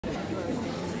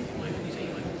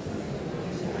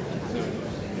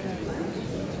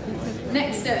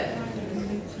Next up,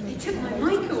 they took my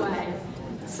mic away.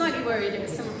 Slightly worried it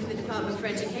was someone from the Department for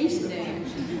Education doing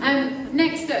it.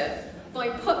 Next up, by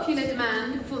popular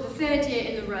demand for the third year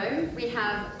in a row, we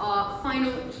have our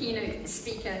final keynote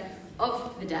speaker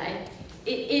of the day.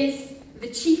 It is the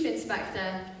Chief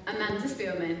Inspector, Amanda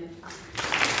Spielman.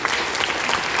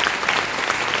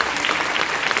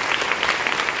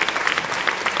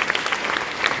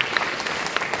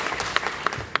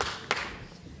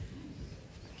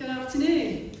 Good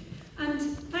afternoon, and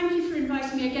thank you for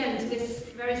inviting me again to this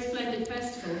very splendid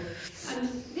festival. And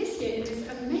this year in this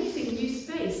amazing new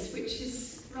space, which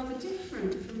is rather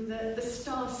different from the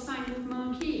star-spangled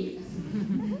marquee,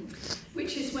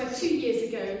 which is where 2 years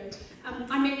ago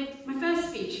I made my first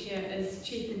speech here as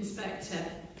Chief Inspector.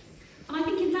 And I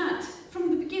think in that,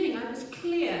 from the beginning, I was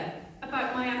clear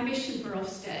about my ambition for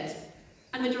Ofsted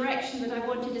and the direction that I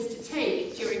wanted us to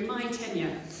take during my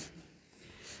tenure.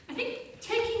 I think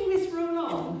taking this role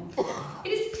on, it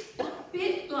is a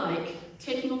bit like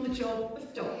taking on the job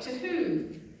of Doctor Who.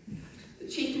 The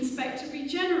Chief Inspector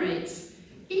regenerates.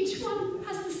 Each one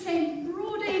has the same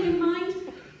broad aim in mind,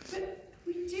 but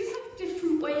we do have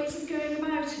different ways of going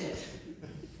about it.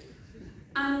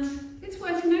 And it's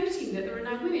worth noting that there are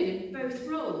now women in both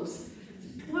roles.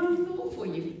 One thought for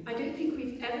you, I don't think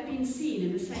we've ever been seen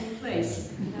in the same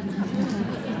place.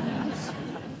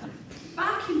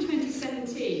 Back in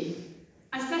 2017,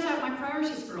 I set out my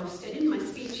priorities for Ofsted in my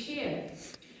speech here.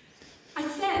 I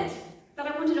said that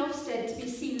I wanted Ofsted to be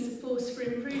seen as a force for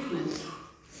improvement.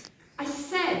 I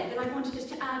said that I wanted us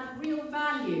to add real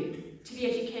value to the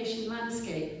education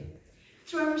landscape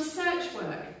through our research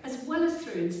work as well as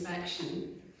through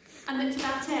inspection, and that to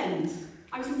that end,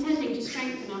 I was intending to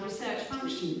strengthen our research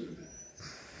function.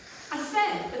 I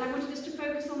said that I wanted us to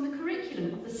focus on the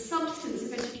curriculum, on the substance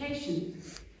of education,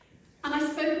 and I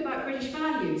spoke about British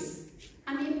values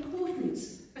and the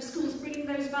importance of schools bringing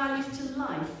those values to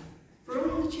life for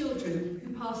all the children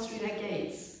who pass through their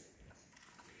gates.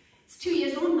 It's 2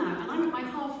 years on now, and I'm at my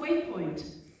halfway point.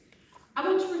 I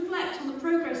want to reflect on the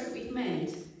progress that we've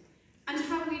made and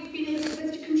how we've been able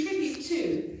both to contribute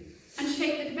to and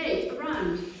shape the debate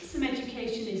around some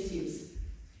education issues.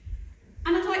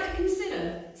 And I'd like to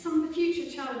consider some of the future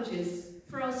challenges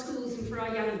for our schools and for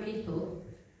our young people,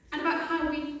 and about how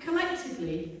we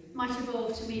collectively might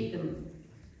evolve to meet them.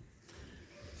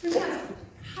 So first,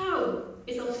 how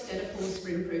is Ofsted a force for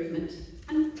improvement?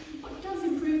 And what does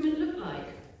improvement look like?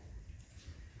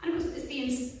 And of course, as the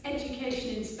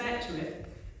Education Inspectorate,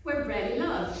 we're rarely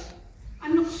loved.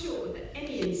 I'm not sure that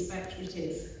any inspectorate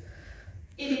is.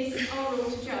 It is our role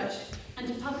to judge and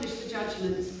to publish the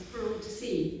judgments for all to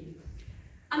see.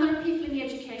 And there are people in the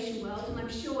education world, and I'm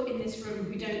sure in this room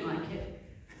who don't like it,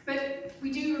 but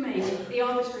we do remain the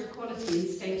arbiter of quality in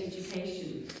state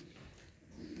education.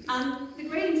 And the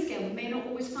grading scale may not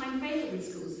always find favour in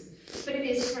schools, but it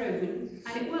is proven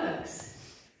and it works.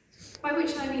 By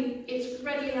which I mean it's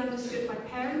readily understood by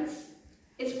parents,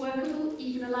 it's workable,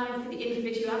 even allowing for the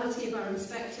individuality of our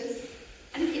inspectors,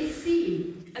 and it is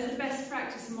seen as a best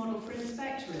practice model for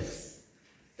inspectorates.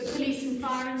 The Police and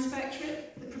Fire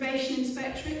Inspectorate, the Probation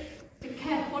Inspectorate, the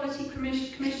Care Quality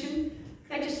Commission,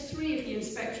 they're just 3 of the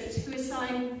inspectorates who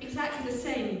assign exactly the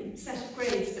same set of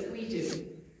grades that we do.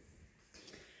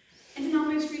 And in our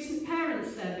most recent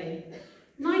parents' survey,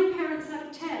 9 parents out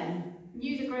of 10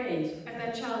 knew the grade of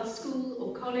their child's school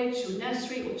or college or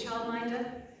nursery or childminder.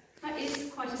 That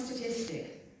is quite a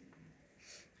statistic.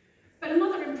 But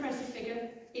another impressive figure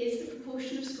is the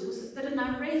proportion of schools that are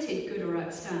now rated good or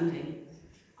outstanding.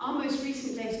 Our most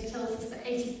recent data tells us that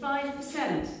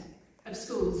 85% of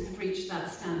schools have reached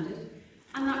that standard,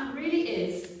 and that really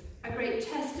is a great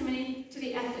testimony to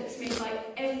the efforts made by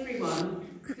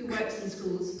everyone who works in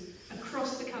schools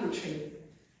across the country.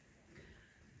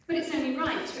 But it's only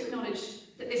right to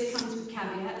acknowledge that this comes with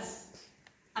caveats.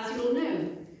 As you all know,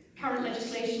 current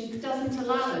legislation doesn't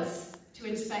allow us to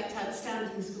inspect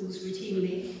outstanding schools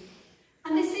routinely,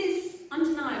 and this is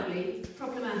undeniably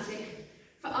problematic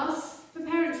for us, for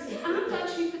parents, and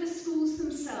actually for the schools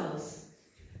themselves.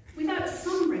 Without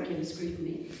some regular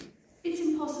scrutiny, it's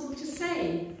impossible to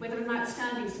say whether an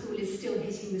outstanding school is still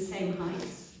hitting the same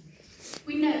heights.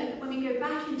 We know that when we go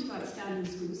back into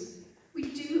outstanding schools, we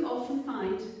do often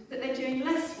find that they're doing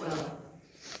less well,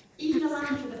 even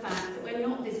allowing for the fact that we're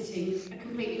not visiting a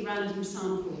completely random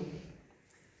sample.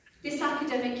 This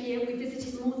academic year, we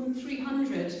visited more than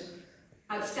 300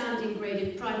 outstanding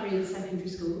graded primary and secondary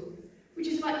school, which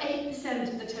is about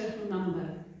 8% of the total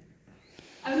number.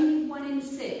 Only 1 in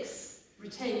 6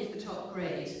 retained the top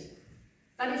grade.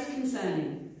 That is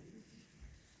concerning.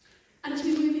 And as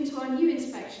we move into our new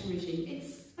inspection regime,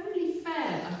 it's only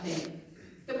fair, I think,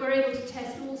 that we're able to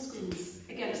test all schools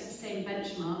against the same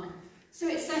benchmark, so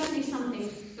it's certainly something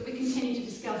that we continue to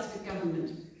discuss with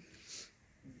government.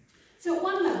 So at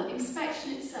one level,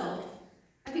 inspection itself,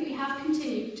 I think we have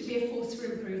continued to be a force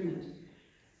for improvement.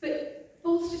 But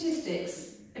false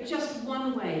statistics are just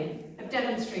one way of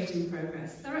demonstrating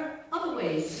progress. There are other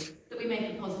ways that we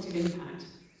make a positive impact.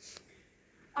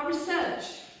 Our research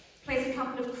plays a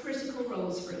couple of critical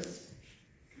roles for us.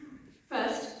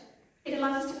 First, it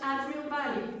allows us to add real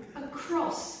value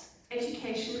across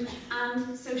education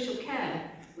and social care.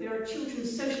 We are a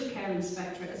children's social care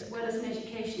inspectorate as well as an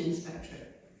education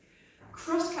inspectorate.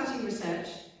 Cross-cutting research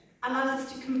allows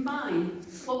us to combine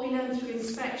what we learn through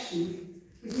inspection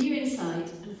with new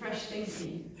insight and fresh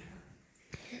thinking.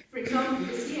 For example,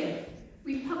 this year,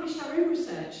 we published our own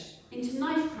research into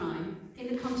knife crime in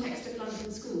the context of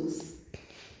London schools.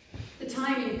 The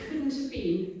timing couldn't have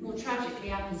been more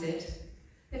tragically apposite.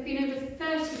 There have been over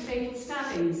 30 fatal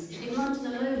stabbings in London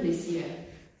alone this year,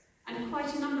 and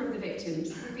quite a number of the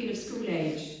victims have been of school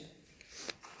age.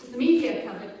 As the media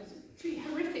covered 3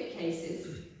 horrific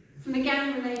cases, from the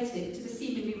gang-related to the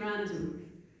seemingly random.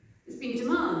 There's been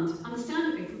demand,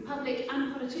 understandably, from public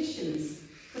and politicians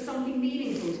for something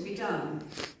meaningful to be done.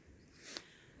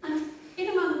 And in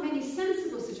among many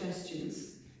sensible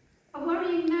suggestions, a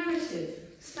worrying narrative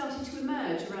started to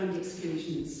emerge around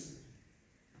exclusions.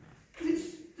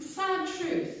 It's the sad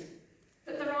truth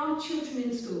that there are children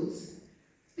in schools,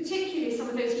 particularly some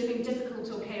of those living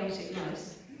difficult or chaotic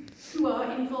lives, who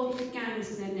are involved with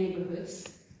gangs in their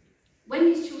neighbourhoods. When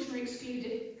these children are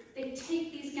excluded, they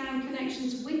take these gang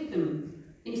connections with them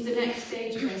into the next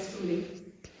stage of their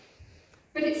schooling.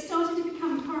 But it started to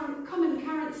become common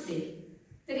currency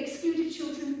that excluded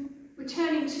children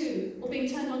returning to or being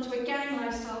turned onto a gang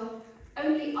lifestyle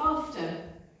only after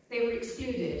they were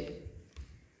excluded.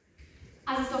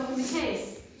 As is often the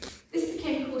case, this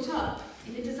became caught up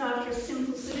in the desire for a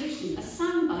simple solution, a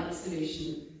soundbite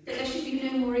solution, that there should be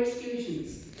no more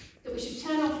exclusions, that we should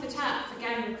turn off the tap for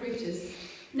gang recruiters,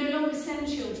 no longer send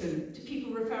children to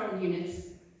pupil referral units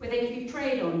where they can be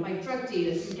preyed on by drug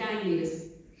dealers and gang leaders.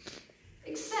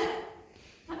 Except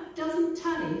that doesn't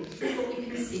tally with what we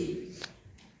can see.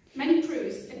 Many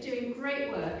crews are doing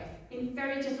great work in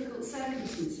very difficult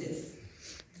circumstances.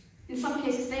 In some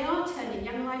cases, they are turning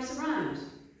young lives around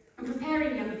and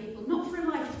preparing young people not for a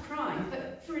life of crime,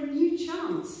 but for a new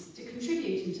chance to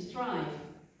contribute and to thrive.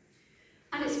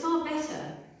 And it's far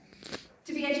better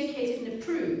to be educated in a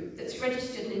PRU that's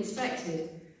registered and inspected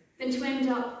than to end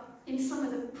up in some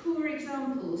of the poor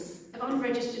examples of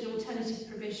unregistered alternative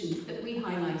provision that we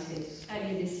highlighted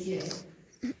earlier this year.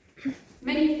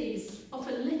 Many of these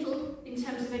offer little in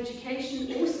terms of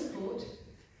education or support.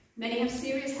 Many have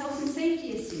serious health and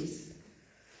safety issues.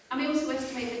 And we also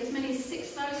estimate that as many as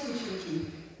 6,000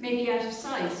 children may be out of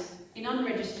sight in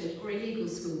unregistered or illegal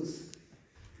schools.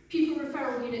 Pupil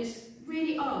referral units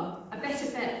really are a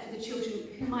better bet for the children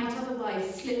who might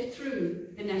otherwise slip through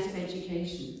the net of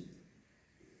education.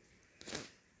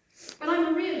 But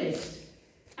I'm a realist,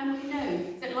 and we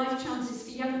know that life chances for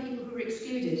young people who are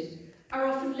excluded are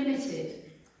often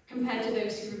limited compared to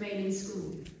those who remain in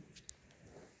school.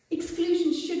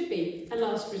 Exclusion should be a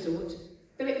last resort,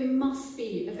 though it must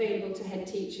be available to head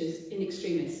teachers in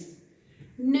extremis.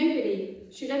 Nobody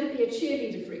should ever be a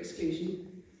cheerleader for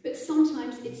exclusion, but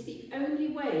sometimes it's the only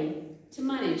way to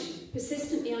manage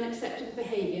persistently unacceptable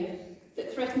behaviour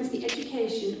that threatens the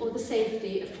education or the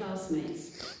safety of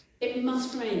classmates. It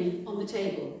must remain on the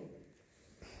table.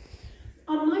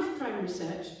 Our knife crime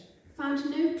research found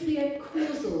no clear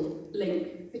causal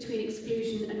link between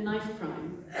exclusion and knife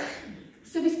crime.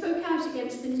 So we spoke out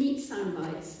against the neat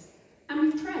soundbites, and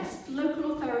we pressed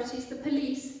local authorities, the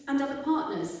police and other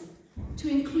partners to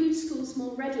include schools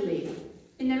more readily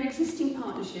in their existing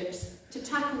partnerships to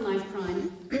tackle knife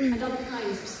crime and other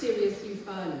kinds of serious youth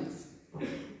violence.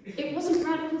 It wasn't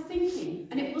radical thinking,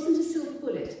 and it wasn't a silver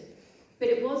bullet, but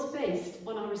it was based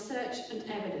on our research and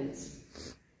evidence.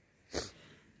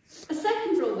 A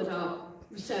second role that our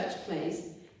research plays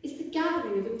is the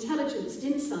gathering of intelligence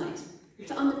and insight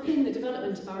to underpin the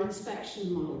development of our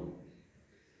inspection model.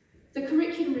 The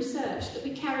curriculum research that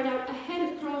we carried out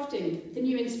ahead of crafting the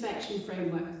new inspection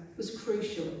framework was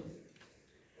crucial.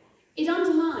 It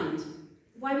underlined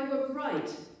why we were right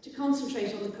to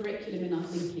concentrate on the curriculum in our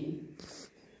thinking.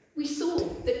 We saw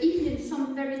that even in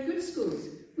some very good schools,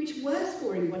 which were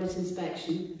scoring well at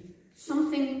inspection,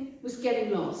 something was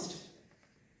getting lost.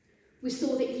 We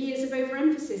saw that years of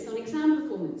overemphasis on exam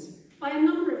performance by a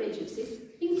number of agencies,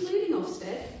 including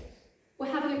Ofsted, were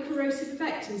having a corrosive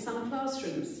effect in some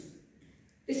classrooms.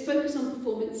 This focus on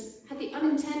performance had the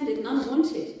unintended and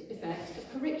unwanted effect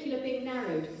of curricula being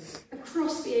narrowed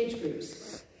across the age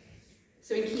groups.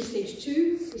 So in Key Stage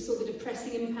 2, we saw the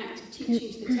depressing impact of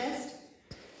teaching to the test,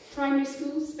 primary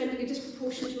schools spending a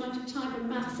disproportionate amount of time on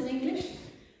maths and English,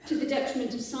 to the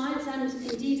detriment of science and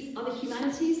indeed other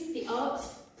humanities, the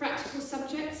arts, practical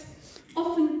subjects,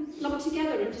 often lumped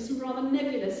together into some rather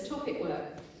nebulous topic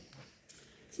work.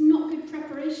 It's not good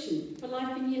preparation for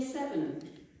life in Year 7,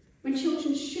 when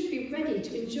children should be ready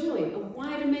to enjoy a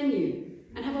wider menu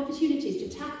and have opportunities to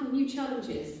tackle new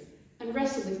challenges and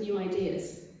wrestle with new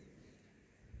ideas.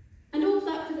 And all of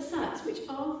that for the SATs, which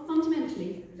are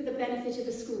fundamentally for the benefit of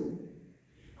the school.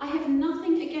 I have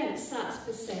nothing against SATs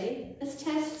per se. As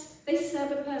tests, they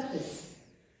serve a purpose.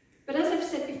 But as I've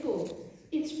said before,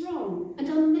 it's wrong and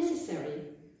unnecessary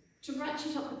to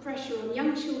ratchet up the pressure on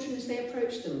young children as they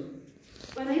approach them,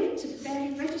 where they ought to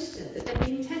barely register that they're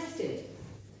being tested.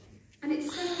 And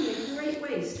it's certainly a great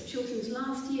waste of children's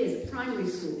last years at primary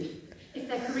school if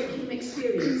their curriculum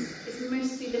experience is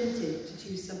mostly limited to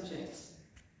 2 subjects.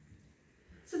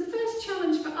 So the first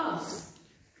challenge for us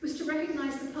was to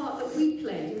recognise the part that we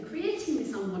played in creating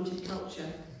this unwanted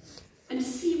culture and to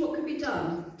see what could be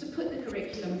done to put the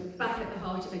curriculum back at the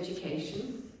heart of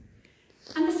education.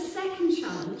 And the second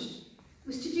challenge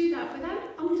was to do that without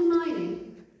undermining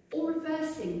or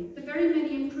reversing the very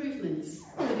many improvements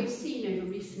that we've seen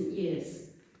over recent years.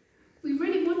 We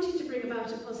really wanted to bring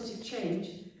about a positive change,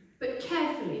 but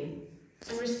carefully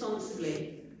and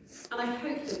responsibly, and I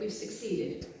hope that we've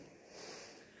succeeded.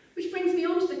 Which brings me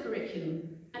on to the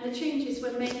curriculum and the changes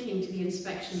we're making to the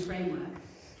inspection framework.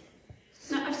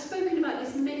 Now, I've spoken about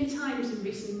this many times in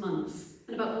recent months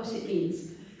and about what it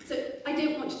means, so I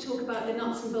don't want to talk about the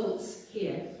nuts and bolts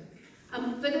here.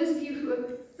 For those of you who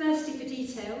are thirsty for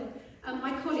detail,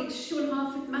 my colleagues Sean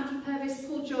Harford, Matthew Purvis,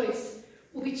 Paul Joyce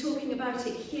will be talking about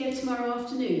it here tomorrow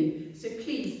afternoon, so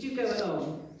please do go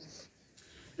along.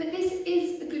 But this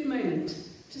is a good moment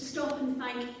to stop and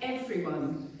thank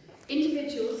everyone,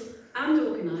 individuals and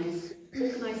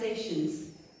organisations,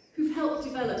 who've helped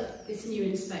develop this new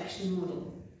inspection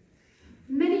model.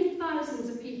 Many thousands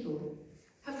of people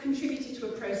have contributed to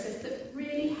a process that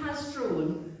really has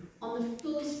drawn on the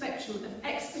full spectrum of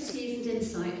expertise and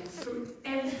insight from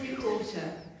every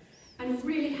quarter, and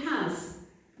really has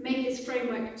made this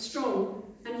framework strong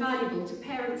and valuable to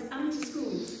parents and to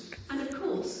schools, and of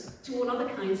course to all other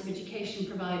kinds of education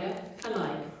provider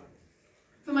alike.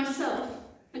 For myself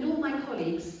and all my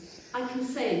colleagues, I can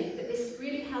say that this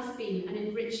really has been an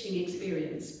enriching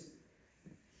experience.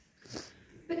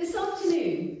 But this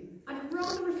afternoon, I'd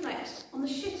rather reflect on the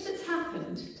shift that's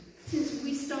happened since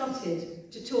we started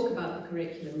to talk about the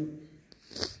curriculum.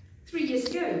 3 years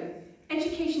ago,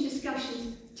 education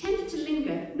discussions tended to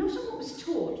linger not on what was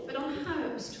taught, but on how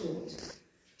it was taught.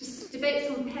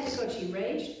 Debates on pedagogy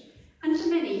raged, and for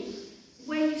many,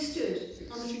 where you stood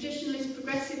on the traditionalist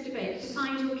progressive debate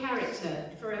defined your character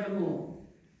forevermore.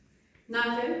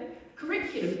 Now though,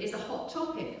 curriculum is a hot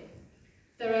topic.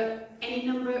 There are any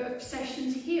number of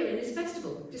sessions here in this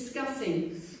festival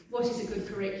discussing what is a good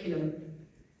curriculum.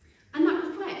 And that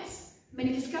reflects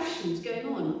many discussions going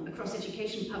on across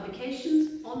education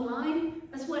publications, online,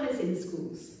 as well as in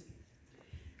schools.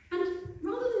 And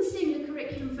rather than seeing the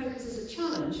curriculum focus as a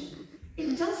challenge,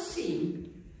 it does seem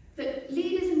that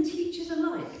leaders and teachers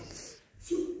alike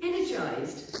seem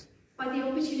energised by the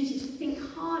opportunity to think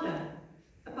harder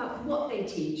about what they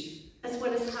teach, as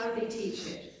well as how they teach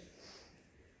it.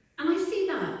 And I see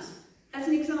that as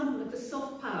an example of the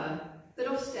soft power that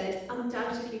Ofsted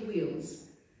undoubtedly wields.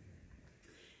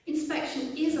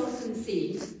 Inspection is often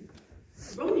seen,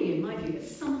 wrongly in my view,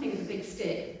 as something of a big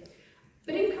stick.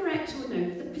 But incorrect or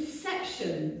no, the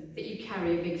perception that you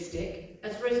carry a big stick,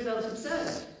 as Roosevelt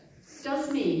observed,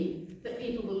 does mean that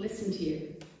people will listen to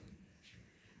you.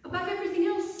 Above everything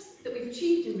else that we've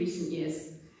achieved in recent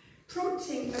years,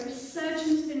 prompting a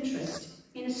resurgence of interest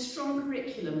in a strong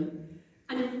curriculum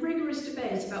and a rigorous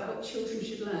debate about what children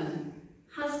should learn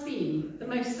has been the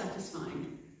most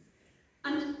satisfying.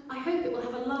 And I hope it will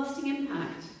have a lasting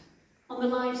impact on the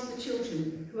lives of the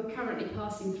children who are currently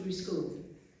passing through school.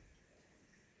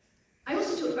 I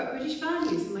also talked about British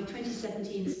values in my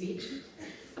 2017 speech,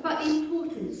 about the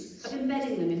importance of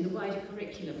embedding them in the wider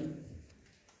curriculum.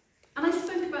 And I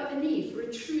spoke about the need for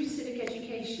a true civic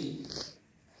education.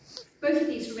 Both of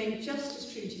these remain just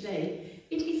as true today.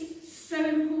 It is so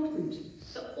important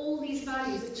that all these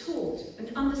values are taught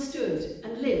and understood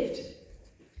and lived.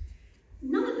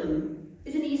 None of them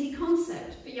is an easy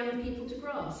concept for young people to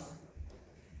grasp.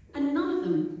 And none of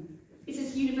them is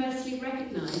as universally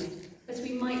recognised as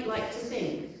we might like to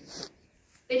think.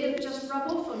 They don't just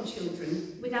rub off on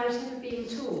children without ever being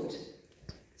taught.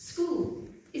 School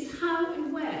is how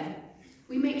and where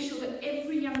we make sure that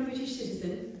every young British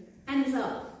citizen ends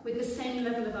up with the same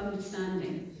level of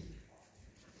understanding.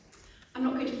 I'm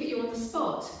not going to put you on the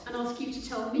spot and ask you to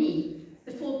tell me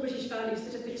the 4 British values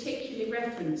that are particularly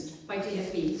referenced by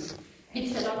DFE.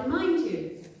 Instead, I'll remind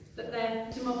you that they're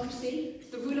democracy,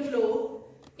 the rule of law,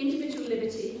 individual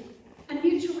liberty, and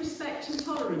mutual respect and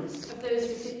tolerance of those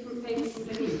with different faiths and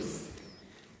beliefs.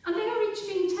 And they are each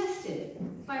being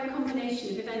tested by a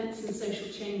combination of events and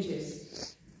social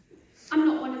changes. I'm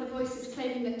not one of the voices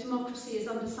claiming that democracy is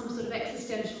under some sort of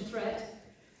existential threat,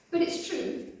 but it's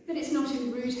true that it's not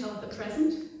in rude health at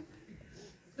present.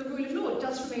 The rule of law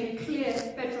does remain a clear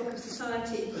bedrock of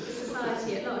society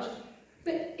at large,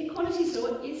 but equalities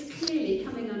law is clearly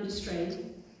coming under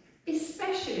strain,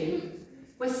 especially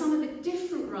where some of the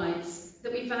different rights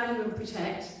that we value and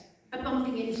protect are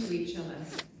bumping into each other.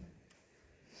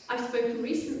 I've spoken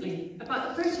recently about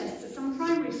the protests at some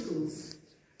primary schools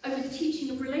over the teaching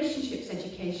of relationships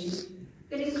education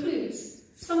that includes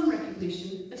some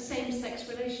recognition of same-sex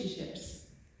relationships.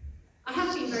 I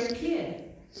have been very clear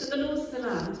that the laws of the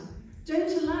land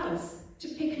don't allow us to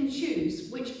pick and choose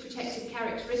which protected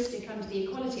characteristic under the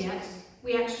Equality Act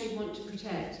we actually want to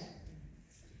protect.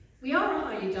 We are a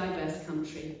highly diverse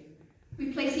country.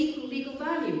 We place equal legal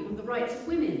value on the rights of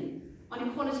women, on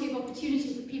equality of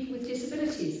opportunity for people with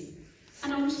disabilities,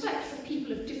 and on respect for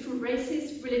people of different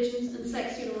races, religions and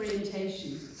sexual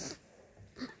orientation.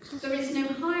 There is no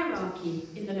hierarchy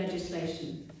in the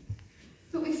legislation,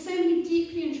 but with so many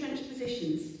deeply entrenched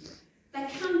positions, there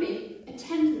can be a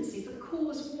tendency for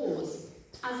cause wars,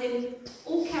 as in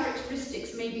all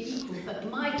characteristics may be equal, but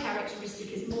my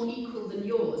characteristic is more equal than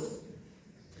yours.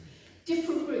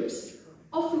 Different groups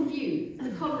often view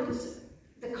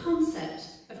the concept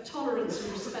of tolerance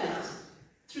and respect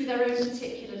through their own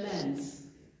particular lens.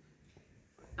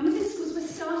 And within schools, we're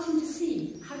starting to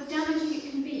see how damaging it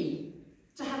can be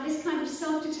to have this kind of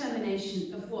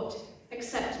self-determination of what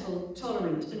acceptable,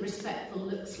 tolerant and respectful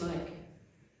looks like.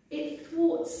 It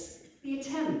thwarts the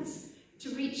attempts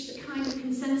to reach the kind of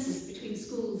consensus between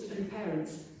schools and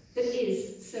parents that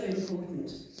is so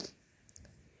important.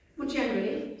 More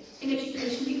generally, in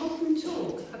education, we often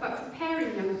talk about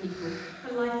preparing young people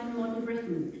for life in modern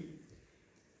Britain.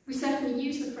 We certainly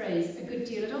use the phrase a good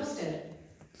deal at Ofsted.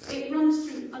 It runs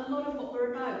through a lot of what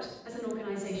we're about as an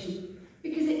organisation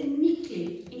because it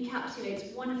neatly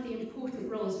encapsulates one of the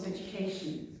important roles of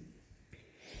education.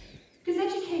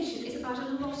 Because education is about a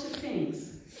lot of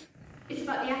things. It's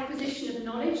about the acquisition of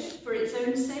knowledge for its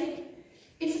own sake.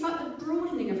 It's about the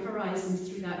broadening of horizons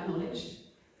through that knowledge.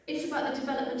 It's about the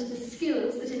development of the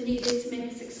skills that are needed to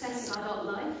make a success of adult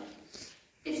life.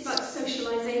 It's about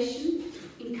socialisation,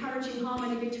 encouraging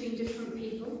harmony between different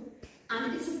people,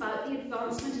 and it's about the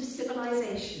advancement of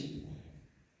civilisation.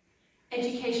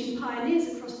 Education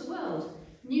pioneers across the world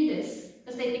knew this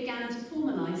as they began to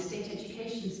formalise state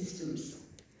education systems.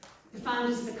 The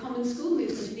founders of the Common School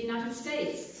movement in the United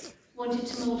States wanted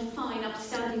to mould fine,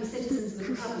 upstanding citizens of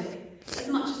the Republic as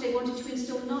much as they wanted to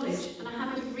instil knowledge and a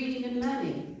habit of reading and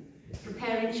learning,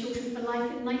 preparing children for life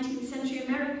in 19th century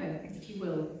America, if you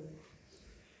will.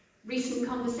 Recent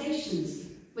conversations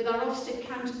with our Ofsted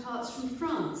counterparts from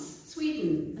France,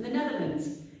 Sweden and the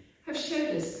Netherlands have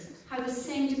showed us how the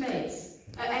same debates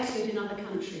are echoed in other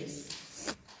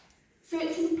countries. So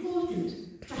it's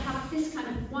important to have this kind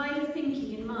of wider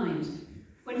thinking in mind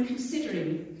when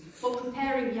considering what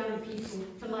preparing young people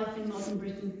for life in modern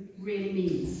Britain really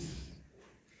means.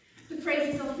 The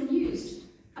phrase is often used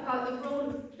about the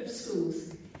role of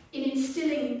schools in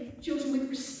instilling children with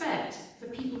respect for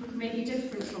people who may be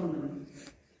different from them.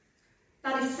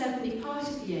 That is certainly part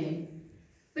of the aim,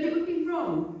 but it would be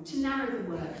wrong to narrow the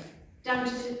work down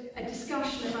to a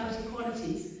discussion about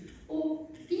equalities or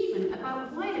even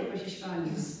about wider British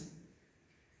values.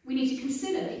 We need to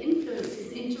consider the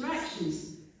influences and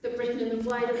interactions that Britain and the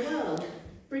wider world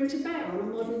bring to bear on a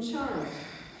modern child.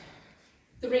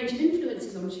 The range of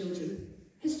influences on children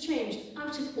has changed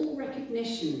out of all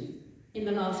recognition in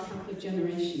the last couple of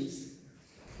generations.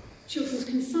 Children's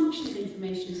consumption of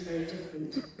information is very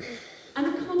different, and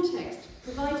the context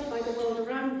provided by the world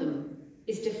around them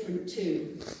is different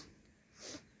too.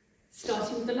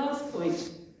 Starting with the last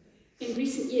point, in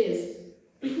recent years,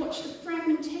 we've watched the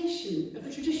fragmentation of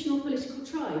the traditional political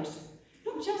tribes,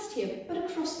 not just here, but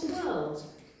across the world.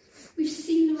 We've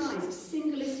seen the rise of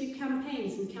single-issue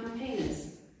campaigns and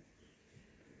campaigners.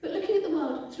 But looking at the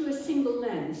world through a single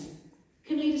lens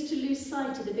can lead us to lose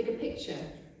sight of the bigger picture.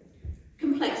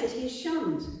 Complexity is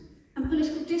shunned, and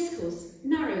political discourse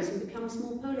narrows and becomes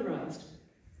more polarised.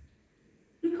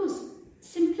 And of course,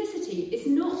 simplicity is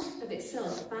not of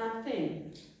itself a bad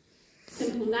thing.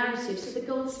 Simple narratives are the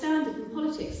gold standard in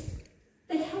politics.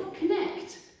 They help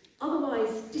connect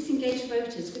otherwise disengaged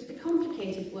voters with the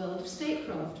complicated world of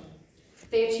statecraft.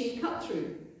 They achieve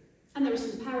cut-through, and there are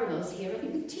some parallels here, I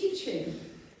think, with teaching,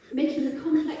 making the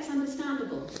complex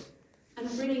understandable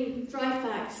and bringing dry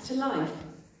facts to life.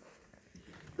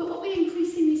 But what we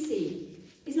increasingly see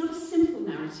is not a simple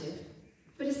narrative,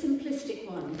 but a simplistic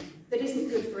one that isn't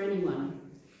good for anyone.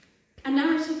 A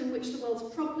narrative in which the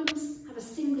world's problems have a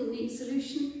single neat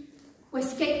solution, where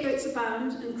scapegoats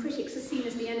abound and critics are seen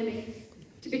as the enemy,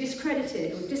 to be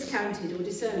discredited or discounted or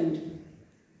disowned.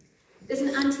 There's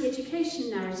an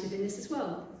anti-education narrative in this as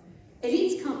well.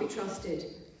 Elites can't be trusted.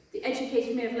 The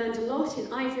educated may have learned a lot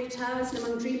in ivory towers and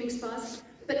among dreaming spas,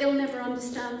 but they'll never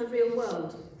understand the real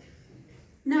world.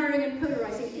 Narrowing and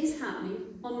polarising is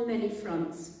happening on many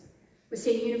fronts. We're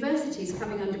seeing universities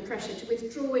coming under pressure to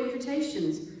withdraw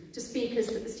invitations to speakers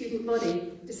that the student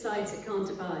body decides it can't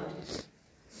abide.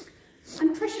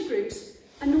 And pressure groups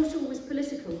are not always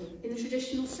political in the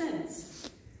traditional sense.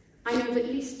 I know of at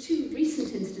least 2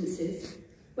 recent instances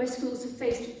where schools have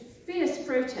faced fierce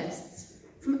protests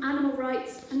from animal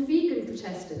rights and vegan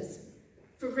protesters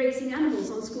for raising animals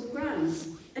on school grounds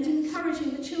and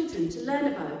encouraging the children to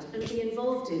learn about and be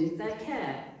involved in their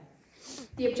care.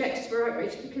 The objectives were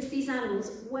outraged because these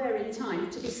animals were in time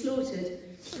to be slaughtered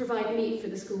to provide meat for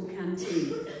the school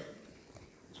canteen.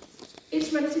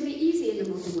 It's relatively easy in the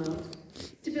modern world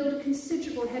to build a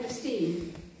considerable head of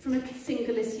steam from a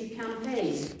single issue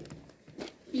campaign.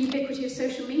 The ubiquity of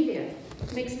social media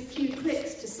makes a few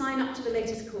clicks to sign up to the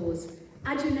latest cause,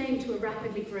 add your name to a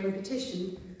rapidly growing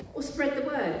petition, or spread the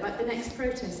word about the next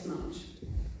protest march.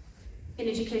 In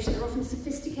education, there are often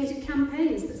sophisticated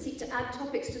campaigns that seek to add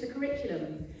topics to the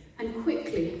curriculum and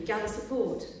quickly gather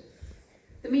support.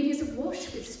 The media is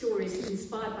awash with stories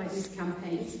inspired by these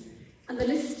campaigns, and the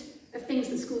list of things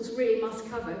that schools really must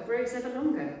cover grows ever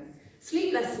longer.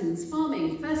 Sleep lessons,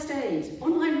 farming, first aid,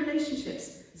 online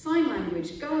relationships, sign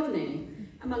language, gardening,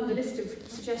 among the list of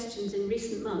suggestions in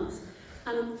recent months.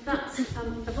 And that's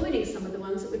avoiding some of the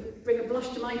ones that would bring a blush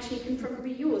to my cheek and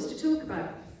probably yours to talk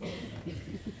about.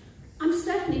 I'm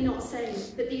certainly not saying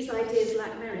that these ideas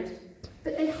lack merit,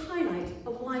 but they highlight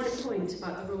a wider point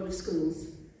about the role of schools.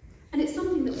 And it's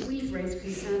something that we've raised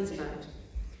concerns about.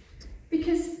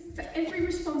 Because for every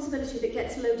responsibility that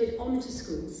gets loaded onto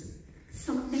schools,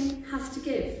 something has to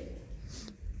give.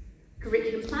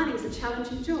 Curriculum planning is a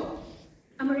challenging job,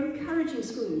 and we're encouraging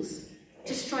schools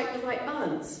to strike the right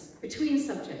balance between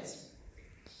subjects.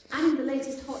 Adding the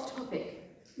latest hot topic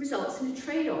results in a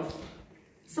trade-off,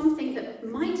 something that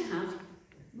might have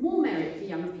more merit for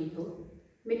young people,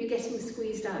 maybe getting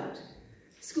squeezed out.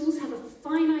 Schools have a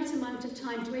finite amount of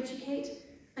time to educate,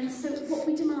 and so what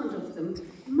we demand of them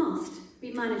must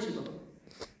be manageable.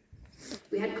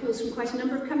 We had calls from quite a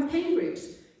number of campaign groups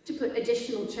to put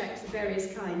additional checks of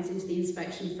various kinds into the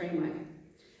inspection framework.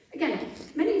 Again,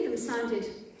 many of them sounded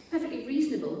perfectly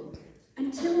reasonable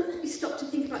until we stopped to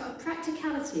think about the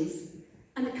practicalities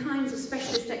and the kinds of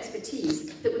specialist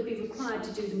expertise that would be required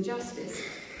to do them justice,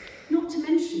 not to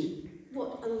mention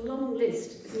what a long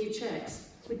list of new checks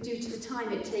would do to the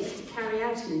time it takes to carry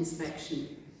out an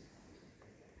inspection.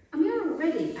 And we are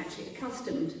already actually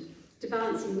accustomed to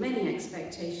balancing many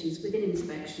expectations within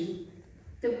inspection,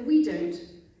 that we don't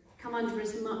come under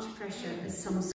as much pressure as some